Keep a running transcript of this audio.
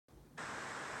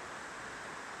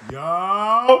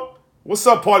Yo! What's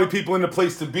up, party people in the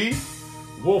place to be?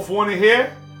 Wolf Warner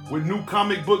here with new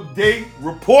comic book day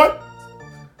report,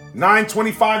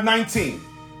 9/25/19.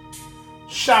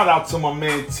 Shout out to my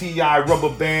man T.I. Rubber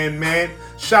Band Man.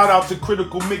 Shout out to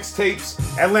Critical Mixtapes,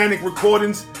 Atlantic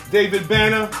Recordings, David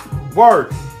Banner.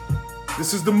 Word.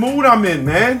 This is the mood I'm in,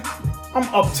 man. I'm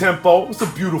up-tempo. It's a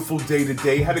beautiful day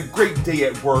today. Had a great day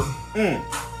at work.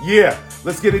 Yeah,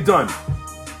 let's get it done.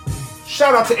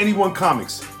 Shout out to Anyone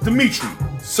Comics, Dimitri,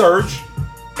 Serge,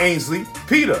 Ainsley,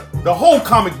 Peter, the whole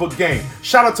comic book gang.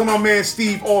 Shout out to my man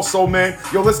Steve also, man.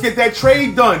 Yo, let's get that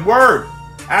trade done. Word.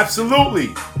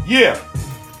 Absolutely. Yeah.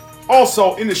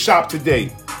 Also in the shop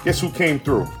today, guess who came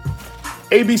through?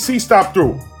 ABC stopped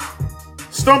through.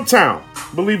 Stumptown,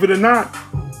 believe it or not.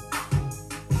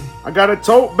 I got a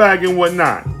tote bag and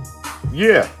whatnot.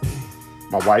 Yeah.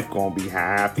 My wife gonna be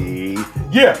happy.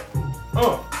 Yeah.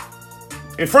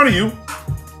 In front of you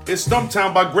is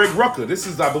Stumptown by Greg Rucker. This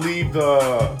is, I believe,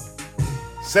 the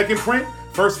second print,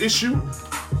 first issue.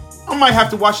 I might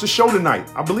have to watch the show tonight.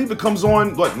 I believe it comes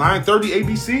on, 9:30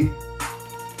 ABC?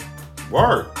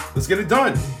 Word. Let's get it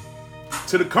done.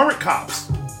 To the current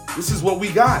cops. This is what we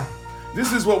got.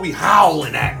 This is what we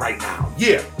howling at right now.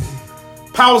 Yeah.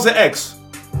 Powers of X.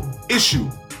 Issue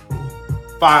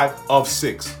 5 of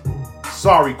 6.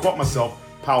 Sorry, caught myself.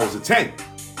 Powers of 10.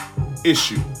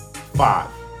 Issue 5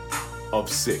 of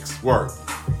 6. Word.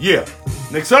 Yeah.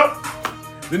 Next up,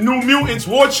 The New Mutants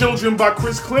War Children by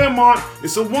Chris Claremont.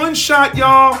 It's a one-shot,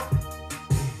 y'all.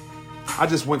 I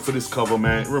just went for this cover,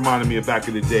 man. It reminded me of back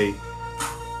in the day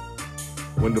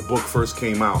when the book first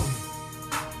came out.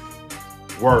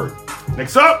 Word.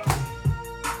 Next up,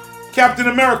 Captain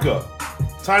America.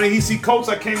 Ta-Nehisi Coates,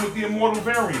 I came with the Immortal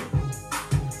variant.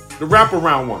 The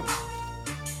wraparound ones.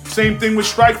 Same thing with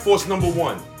Strike Force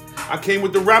 #1. I came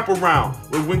with the wraparound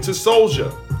with Winter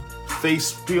Soldier.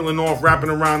 Face peeling off,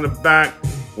 wrapping around the back.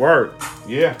 Word.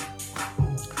 Yeah.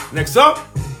 Next up,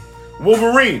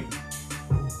 Wolverine.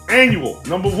 Annual,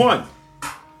 #1.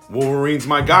 Wolverine's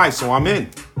my guy, so I'm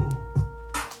in.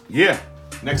 Yeah.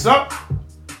 Next up,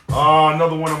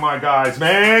 another one of my guys,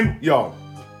 man. Yo,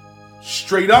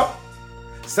 straight up,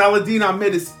 Saladin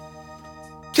Ahmed is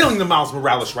killing the Miles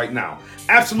Morales right now.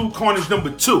 Absolute Carnage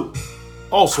 #2.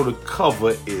 Also, the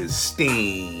cover is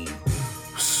Steam.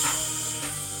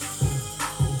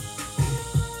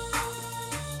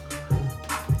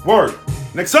 Word.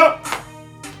 Next up,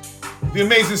 The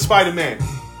Amazing Spider-Man.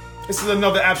 This is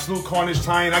another Absolute Carnage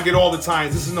tie-in. I get all the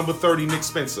tie-ins. This is #30, Nick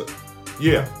Spencer.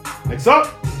 Yeah. Next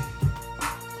up,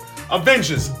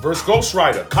 Avengers vs. Ghost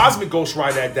Rider. Cosmic Ghost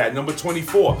Rider at that,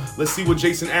 #24. Let's see what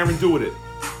Jason Aaron do with it.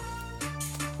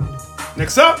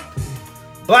 Next up,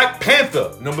 Black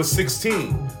Panther,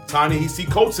 #16. Ta-Nehisi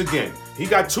Coates again. He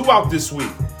got 2 out this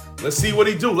week. Let's see what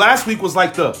he do. Last week was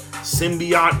like the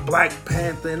symbiote Black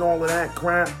Panther and all of that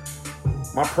crap.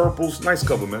 My purples, nice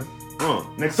cover, man.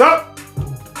 Next up,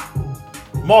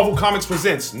 Marvel Comics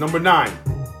Presents, #9.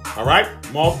 All right,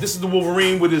 this is the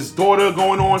Wolverine with his daughter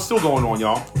going on, still going on,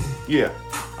 y'all. Yeah,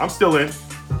 I'm still in.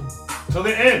 Till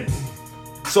the end.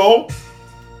 So,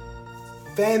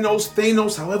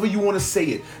 Thanos, however you want to say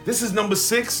it. This is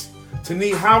 #6,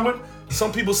 Tani Howard.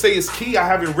 Some people say it's Key. I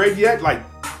haven't read yet. Like,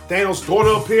 Thanos'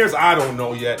 daughter appears. I don't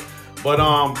know yet. But,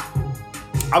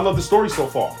 I love the story so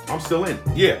far. I'm still in.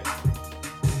 Yeah.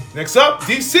 Next up,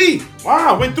 DC.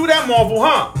 Wow, went through that Marvel,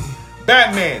 huh?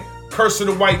 Batman, Curse of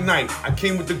the White Knight. I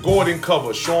came with the Gordon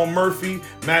cover. Sean Murphy,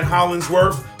 Matt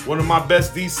Hollingsworth. One of my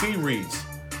best DC reads.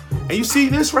 And you see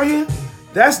this right here?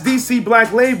 That's DC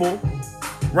Black Label,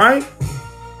 right?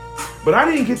 But I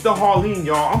didn't get the Harleen,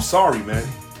 y'all. I'm sorry, man.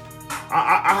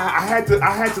 I had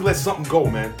to let something go,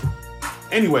 man.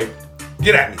 Anyway,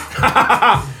 get at me.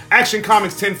 Action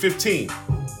Comics 1015.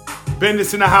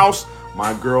 Bendis in the house.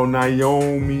 My girl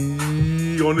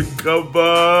Naomi on the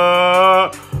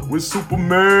cover with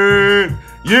Superman.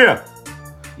 Yeah.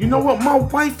 You know what? My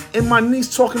wife and my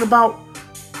niece talking about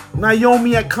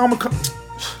Naomi at Comic-Con.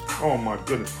 Oh my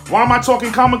goodness. Why am I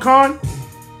talking Comic-Con?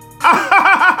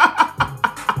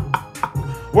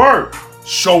 Word.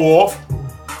 Show off.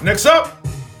 Next up,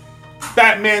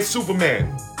 Batman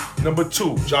Superman.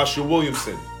 #2, Joshua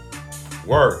Williamson.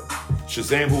 Word.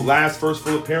 Shazam, who last first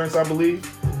full appearance, I believe.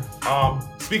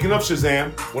 Speaking of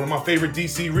Shazam, one of my favorite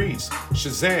DC reads.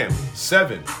 Shazam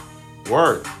 7.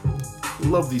 Word.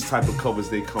 Love these type of covers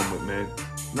they come with, man.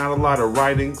 Not a lot of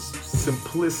writing,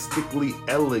 simplistically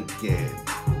elegant.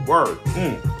 Word.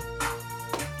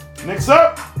 Next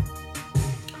up,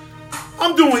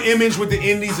 I'm doing Image with the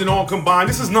indies and all combined.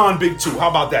 This is non-big 2. How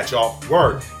about that, y'all?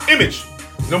 Word. Image.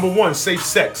 #1, Safe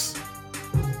Sex.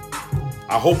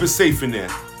 I hope it's safe in there.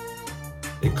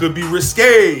 It could be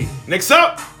risque. Next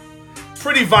up,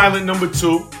 Pretty Violent number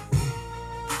 2.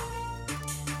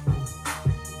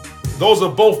 Those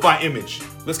are both by Image.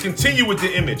 Let's continue with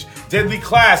the Image. Deadly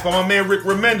Class by my man Rick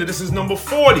Remender. This is number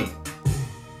 40.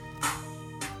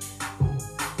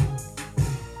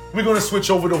 We're going to switch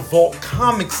over to Vault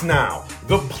Comics now.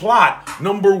 The Plot,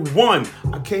 number 1.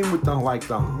 I came with the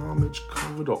homage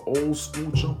cover, the old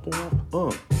school jump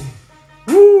off.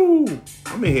 Woo!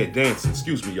 I'm in here dancing.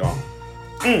 Excuse me, y'all.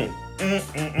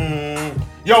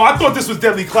 Yo, I thought this was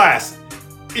Deadly Class.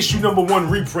 Issue number 1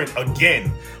 reprint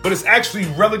again. But it's actually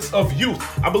Relics of Youth.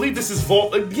 I believe this is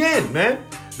Vault again, man.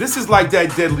 This is like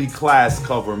that Deadly Class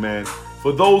cover, man.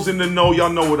 For those in the know, y'all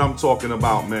know what I'm talking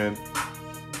about, man.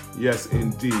 Yes,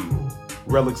 indeed.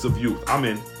 Relics of Youth. I'm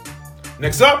in.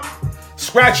 Next up,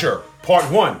 Scratcher, Part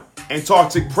 1.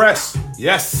 Antarctic Press.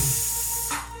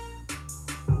 Yes.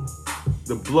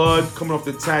 The blood coming off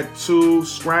the tattoo.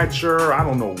 Scratcher. I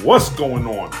don't know what's going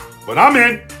on, but I'm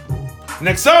in.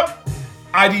 Next up,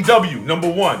 IDW, number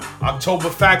 1. October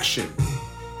Faction.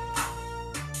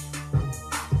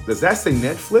 Does that say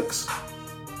Netflix?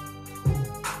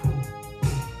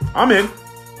 I'm in.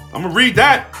 I'm gonna read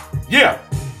that. Yeah.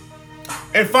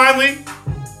 And finally,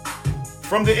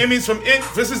 from the Image,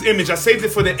 this is Image. I saved it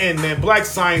for the end, man. Black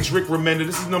Science, Rick Remender.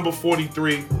 This is number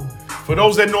 43. For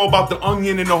those that know about the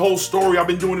Onion and the whole story, I've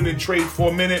been doing it in trade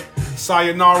for a minute.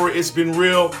 Sayonara, It's Been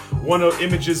Real. One of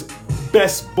Image's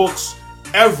best books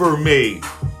ever made.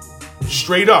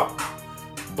 Straight up.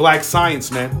 Black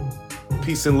Science, man.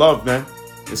 Peace and love, man.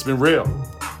 It's been real.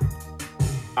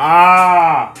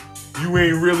 You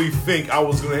ain't really think I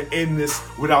was gonna end this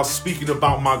without speaking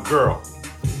about my girl.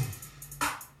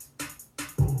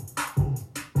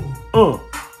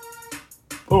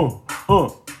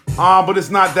 But it's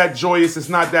not that joyous. It's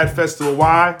not that festival.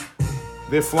 Why?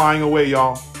 They're flying away,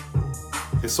 y'all.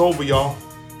 It's over, y'all.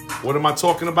 What am I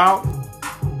talking about?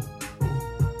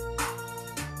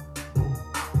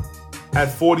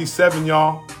 At 47,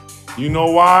 y'all. You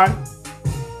know why?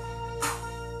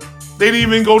 They didn't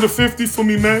even go to 50 for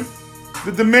me, man.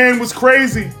 The demand was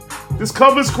crazy. This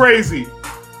cover's crazy.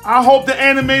 I hope the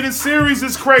animated series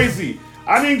is crazy.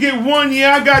 I didn't get 1,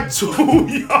 yeah, I got 2,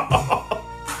 y'all.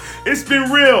 It's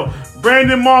been real.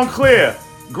 Brandon Montclair,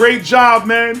 great job,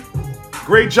 man.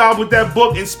 Great job with that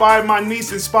book. Inspired my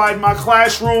niece, inspired my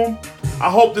classroom. I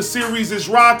hope the series is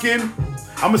rocking.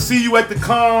 I'm gonna see you at the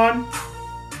con.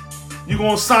 You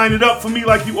gonna sign it up for me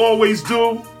like you always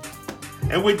do.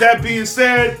 And with that being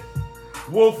said,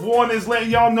 Wolf Warner is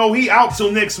letting y'all know he out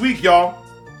till next week, y'all.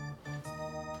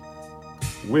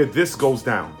 Where this goes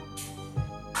down.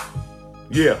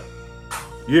 Yeah.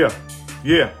 Yeah.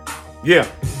 Yeah. Yeah.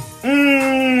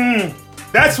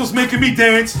 That's what's making me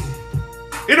dance.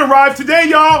 It arrived today,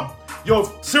 y'all.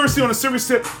 Yo, seriously, on a serious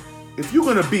tip, if you're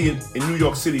gonna be in New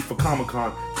York City for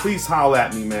Comic-Con, please holler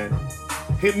at me, man.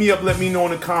 Hit me up, let me know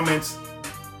in the comments.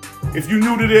 If you're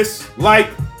new to this, like,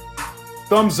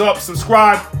 thumbs up,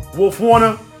 subscribe. Wolf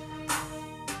Warner.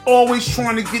 Always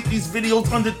trying to get these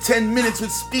videos under 10 minutes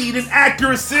with speed and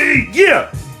accuracy. Yeah.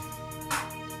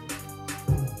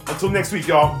 Until next week,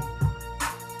 y'all.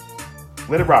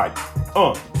 Let it ride.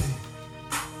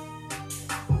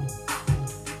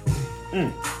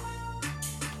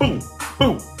 Boom,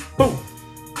 boom, boom,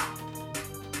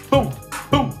 boom,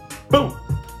 boom, boom,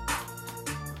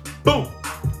 boom.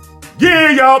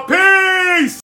 Yeah, y'all. Peace.